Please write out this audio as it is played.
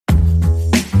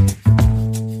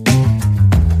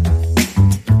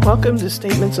welcome to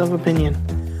Statements of Opinion.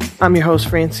 I'm your host,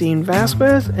 Francine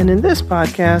Vasquez, and in this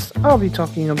podcast, I'll be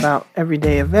talking about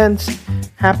everyday events,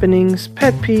 happenings,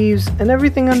 pet peeves, and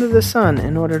everything under the sun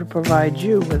in order to provide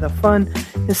you with a fun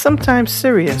and sometimes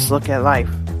serious look at life.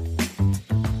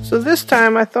 So this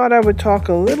time, I thought I would talk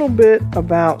a little bit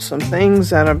about some things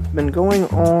that have been going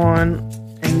on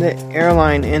in the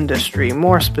airline industry,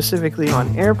 more specifically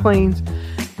on airplanes,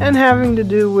 and having to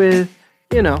do with,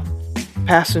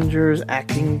 passengers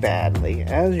acting badly,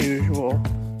 as usual.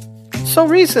 So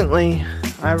recently,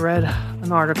 I read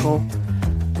an article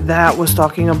that was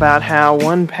talking about how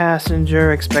one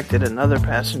passenger expected another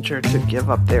passenger to give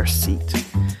up their seat.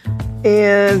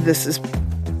 And this is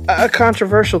a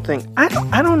controversial thing.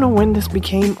 I don't know when this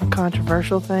became a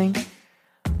controversial thing,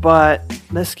 but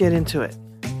let's get into it.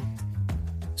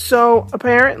 So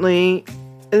apparently,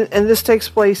 and this takes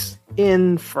place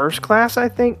in first class, I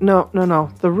think. No.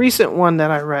 The recent one that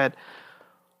I read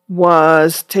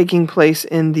was taking place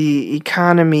in the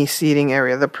economy seating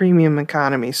area, the premium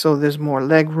economy. So there's more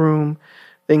leg room,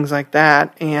 things like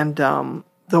that. And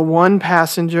the one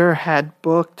passenger had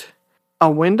booked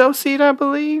a window seat, I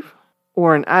believe,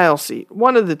 or an aisle seat,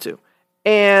 one of the two.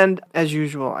 And as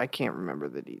usual, I can't remember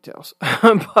the details.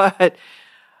 But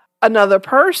another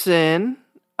person,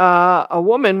 a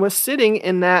woman, was sitting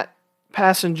in that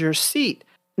passenger seat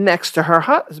next to her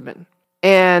husband.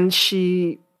 And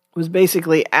she was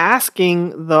basically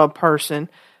asking the person,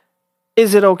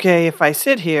 is it okay if I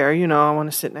sit here? I want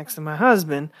to sit next to my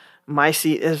husband. My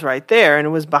seat is right there. And it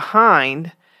was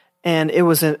behind, and it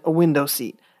was a window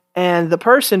seat. And the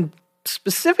person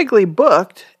specifically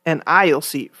booked an aisle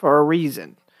seat for a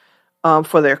reason,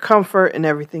 for their comfort and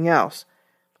everything else.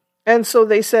 And so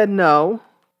they said no,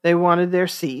 they wanted their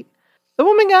seat. The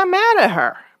woman got mad at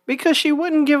her because she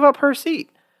wouldn't give up her seat.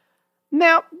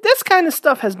 Now, this kind of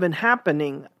stuff has been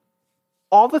happening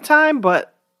all the time,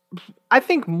 but I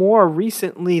think more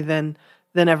recently than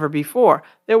ever before.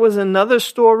 There was another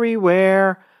story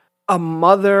where a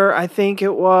mother, I think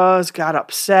it was, got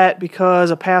upset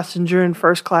because a passenger in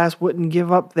first class wouldn't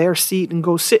give up their seat and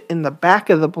go sit in the back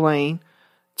of the plane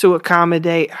to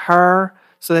accommodate her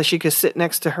so that she could sit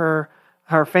next to her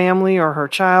family or her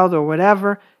child or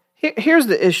whatever. Here's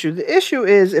the issue. The issue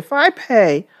is if I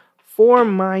pay for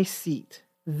my seat,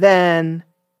 then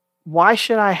why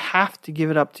should I have to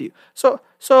give it up to you?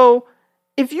 So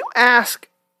if you ask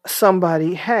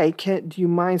somebody, hey, do you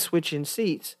mind switching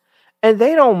seats? And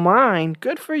they don't mind,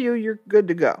 good for you, you're good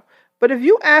to go. But if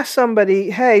you ask somebody,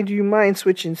 hey, do you mind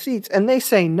switching seats? And they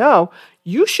say no,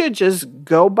 you should just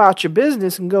go about your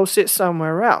business and go sit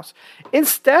somewhere else.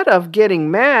 Instead of getting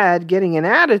mad, getting an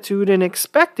attitude, and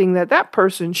expecting that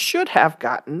person should have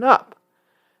gotten up.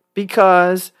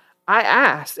 Because I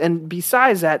asked, and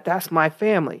besides that, that's my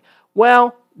family.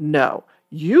 Well, no,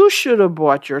 you should have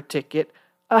bought your ticket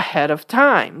ahead of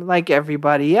time, like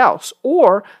everybody else.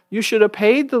 Or you should have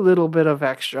paid the little bit of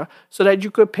extra so that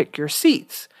you could pick your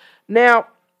seats. Now,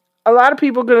 a lot of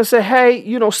people are going to say,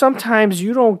 hey, sometimes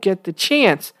you don't get the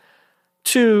chance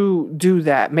to do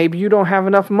that. Maybe you don't have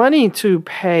enough money to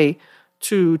pay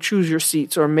to choose your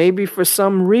seats, or maybe for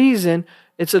some reason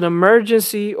it's an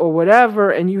emergency or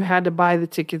whatever, and you had to buy the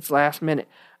tickets last minute.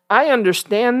 I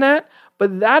understand that,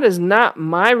 but that is not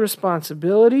my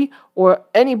responsibility or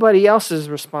anybody else's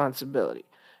responsibility.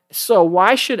 So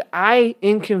why should I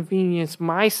inconvenience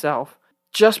myself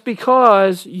just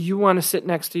because you want to sit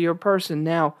next to your person?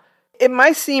 Now, it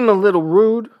might seem a little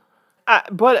rude,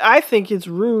 but I think it's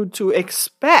rude to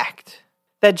expect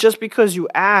that just because you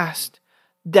asked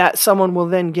that someone will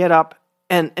then get up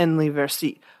and leave their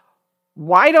seat.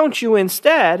 Why don't you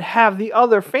instead have the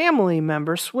other family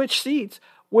member switch seats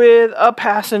with a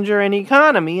passenger in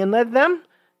economy and let them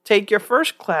take your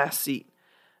first class seat?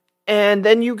 And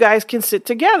then you guys can sit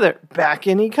together back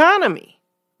in economy,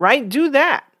 right? Do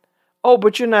that. Oh,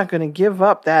 but you're not going to give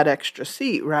up that extra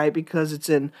seat, right? Because it's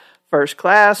in first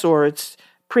class or it's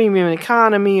premium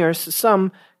economy or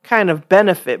some kind of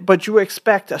benefit, but you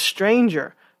expect a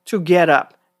stranger to get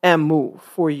up and move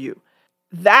for you.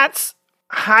 That's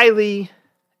highly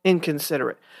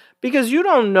inconsiderate because you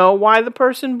don't know why the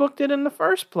person booked it in the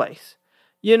first place.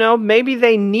 Maybe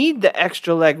they need the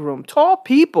extra leg room. Tall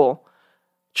people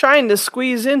trying to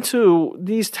squeeze into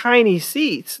these tiny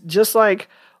seats, just like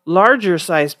larger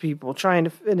sized people trying to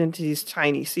fit into these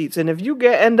tiny seats. And if you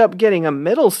end up getting a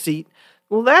middle seat,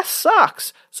 well, that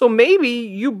sucks. So maybe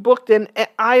you booked an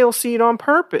aisle seat on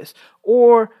purpose,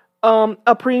 or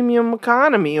a premium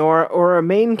economy, or a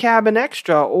main cabin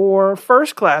extra, or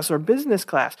first class or business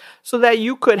class, so that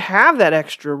you could have that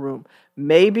extra room.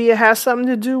 Maybe it has something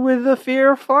to do with the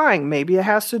fear of flying. Maybe it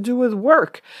has to do with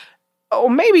work. Or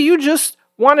maybe you just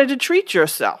wanted to treat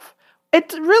yourself.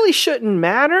 It really shouldn't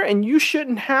matter, and you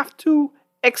shouldn't have to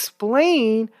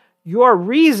explain your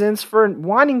reasons for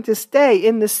wanting to stay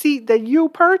in the seat that you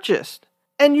purchased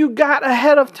and you got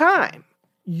ahead of time.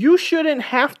 You shouldn't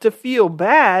have to feel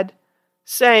bad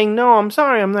saying, no, I'm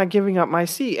sorry, I'm not giving up my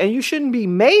seat. And you shouldn't be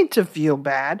made to feel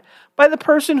bad by the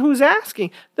person who's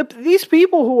asking. These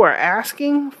people who are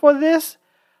asking for this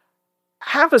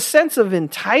have a sense of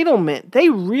entitlement. They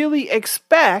really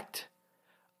expect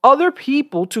other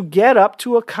people to get up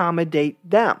to accommodate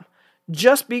them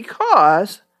just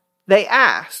because they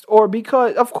asked, or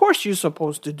because, of course, you're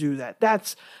supposed to do that.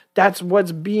 That's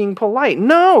what's being polite.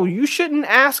 No, you shouldn't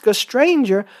ask a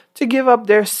stranger to give up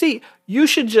their seat. You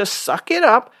should just suck it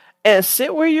up and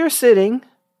sit where you're sitting.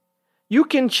 You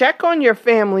can check on your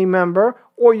family member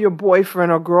or your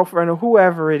boyfriend or girlfriend or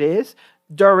whoever it is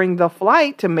during the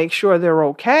flight to make sure they're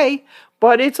okay.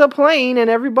 But it's a plane and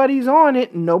everybody's on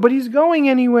it. Nobody's going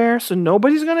anywhere, so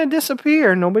nobody's going to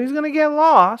disappear. Nobody's going to get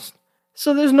lost.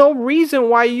 So there's no reason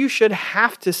why you should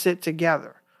have to sit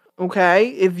together. Okay?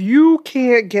 If you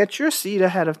can't get your seat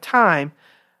ahead of time,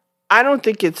 I don't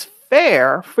think it's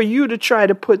fair for you to try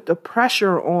to put the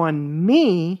pressure on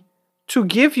me to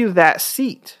give you that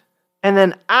seat. And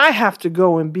then I have to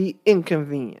go and be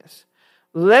inconvenienced.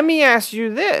 Let me ask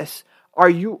you this. Are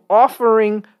you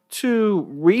offering to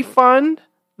refund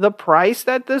the price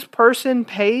that this person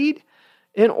paid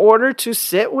in order to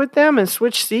sit with them and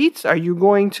switch seats? Are you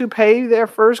going to pay their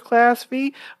first class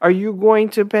fee? Are you going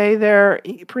to pay their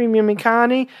premium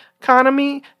economy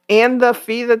and the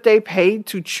fee that they paid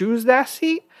to choose that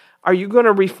seat? Are you going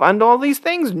to refund all these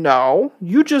things? No.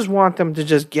 You just want them to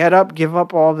just get up, give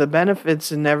up all the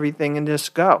benefits and everything and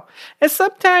just go. And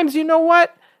sometimes, you know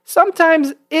what?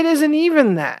 Sometimes it isn't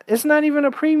even that. It's not even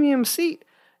a premium seat.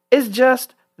 It's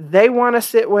just they want to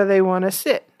sit where they want to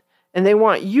sit. And they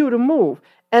want you to move.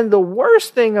 And the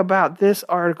worst thing about this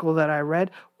article that I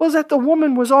read was that the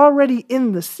woman was already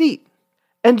in the seat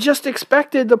and just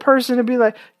expected the person to be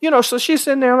like, so she's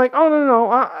sitting there like, oh,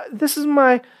 no, this is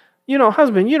my,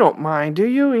 husband. You don't mind, do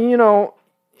you?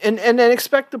 And then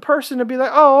expect the person to be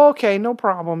like, oh, okay, no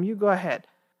problem. You go ahead.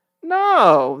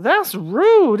 No, that's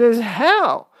rude as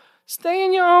hell. Stay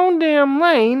in your own damn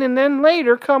lane and then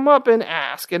later come up and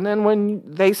ask. And then when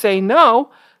they say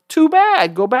no, too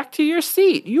bad. Go back to your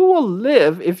seat. You will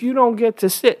live if you don't get to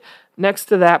sit next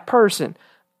to that person.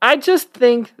 I just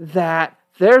think that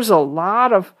there's a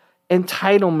lot of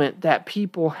entitlement that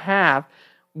people have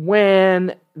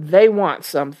when they want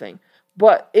something.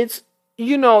 But it's,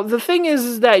 the thing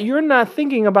is that you're not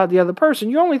thinking about the other person.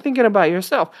 You're only thinking about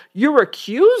yourself. You're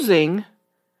accusing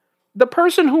the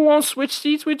person who won't switch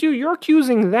seats with you. You're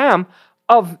accusing them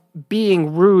of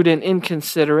being rude and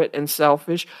inconsiderate and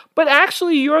selfish, but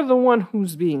actually you're the one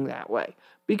who's being that way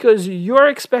because you're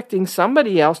expecting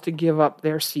somebody else to give up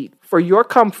their seat for your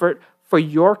comfort, for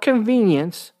your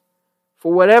convenience,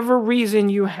 for whatever reason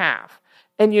you have.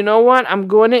 And you know what? I'm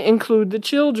going to include the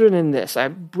children in this. I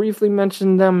briefly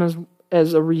mentioned them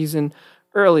as a reason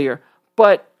earlier,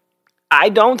 but I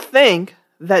don't think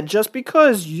that just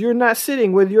because you're not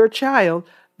sitting with your child,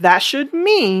 that should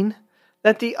mean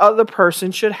that the other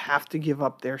person should have to give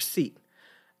up their seat.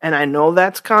 And I know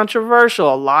that's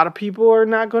controversial. A lot of people are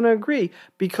not going to agree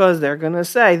because they're going to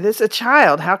say, this is a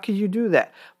child. How can you do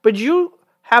that? But you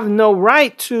have no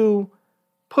right to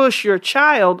push your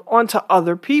child onto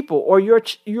other people or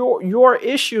your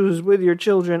issues with your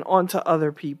children onto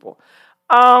other people.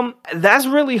 That's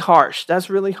really harsh. That's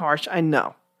really harsh. I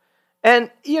know. And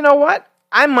you know what?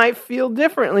 I might feel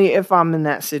differently if I'm in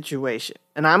that situation.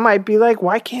 And I might be like,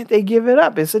 why can't they give it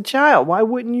up? It's a child. Why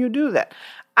wouldn't you do that?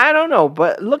 I don't know.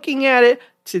 But looking at it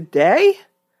today,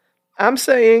 I'm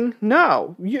saying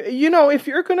no. If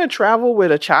you're going to travel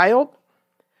with a child,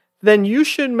 then you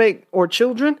should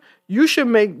you should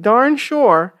make darn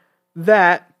sure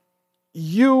that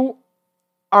you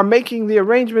are making the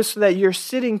arrangements so that you're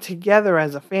sitting together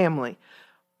as a family.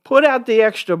 Put out the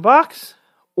extra bucks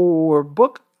or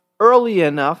book early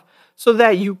enough so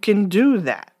that you can do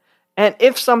that. And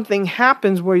if something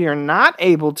happens where you're not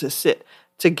able to sit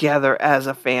together as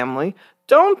a family,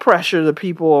 don't pressure the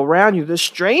people around you, the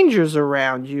strangers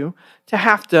around you, to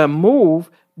have to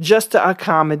move just to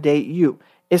accommodate you.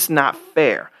 It's not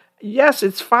fair. Yes,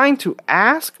 it's fine to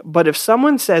ask, but if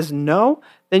someone says no,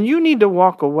 then you need to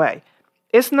walk away.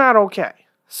 It's not okay.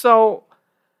 So,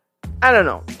 I don't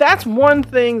know. That's one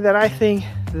thing that I think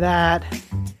that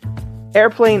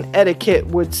airplane etiquette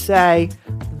would say,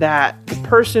 that the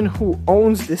person who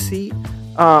owns the seat,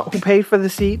 who paid for the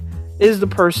seat, is the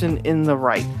person in the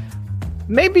right.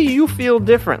 Maybe you feel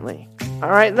differently. All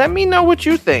right, let me know what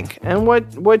you think and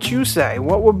what you say.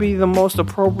 What would be the most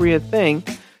appropriate thing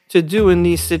to do in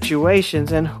these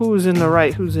situations, and who's in the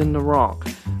right, who's in the wrong.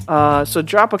 So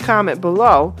drop a comment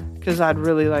below, because I'd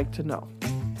really like to know.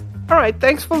 All right,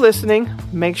 thanks for listening.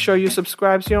 Make sure you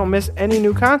subscribe so you don't miss any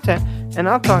new content, and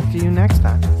I'll talk to you next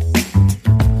time.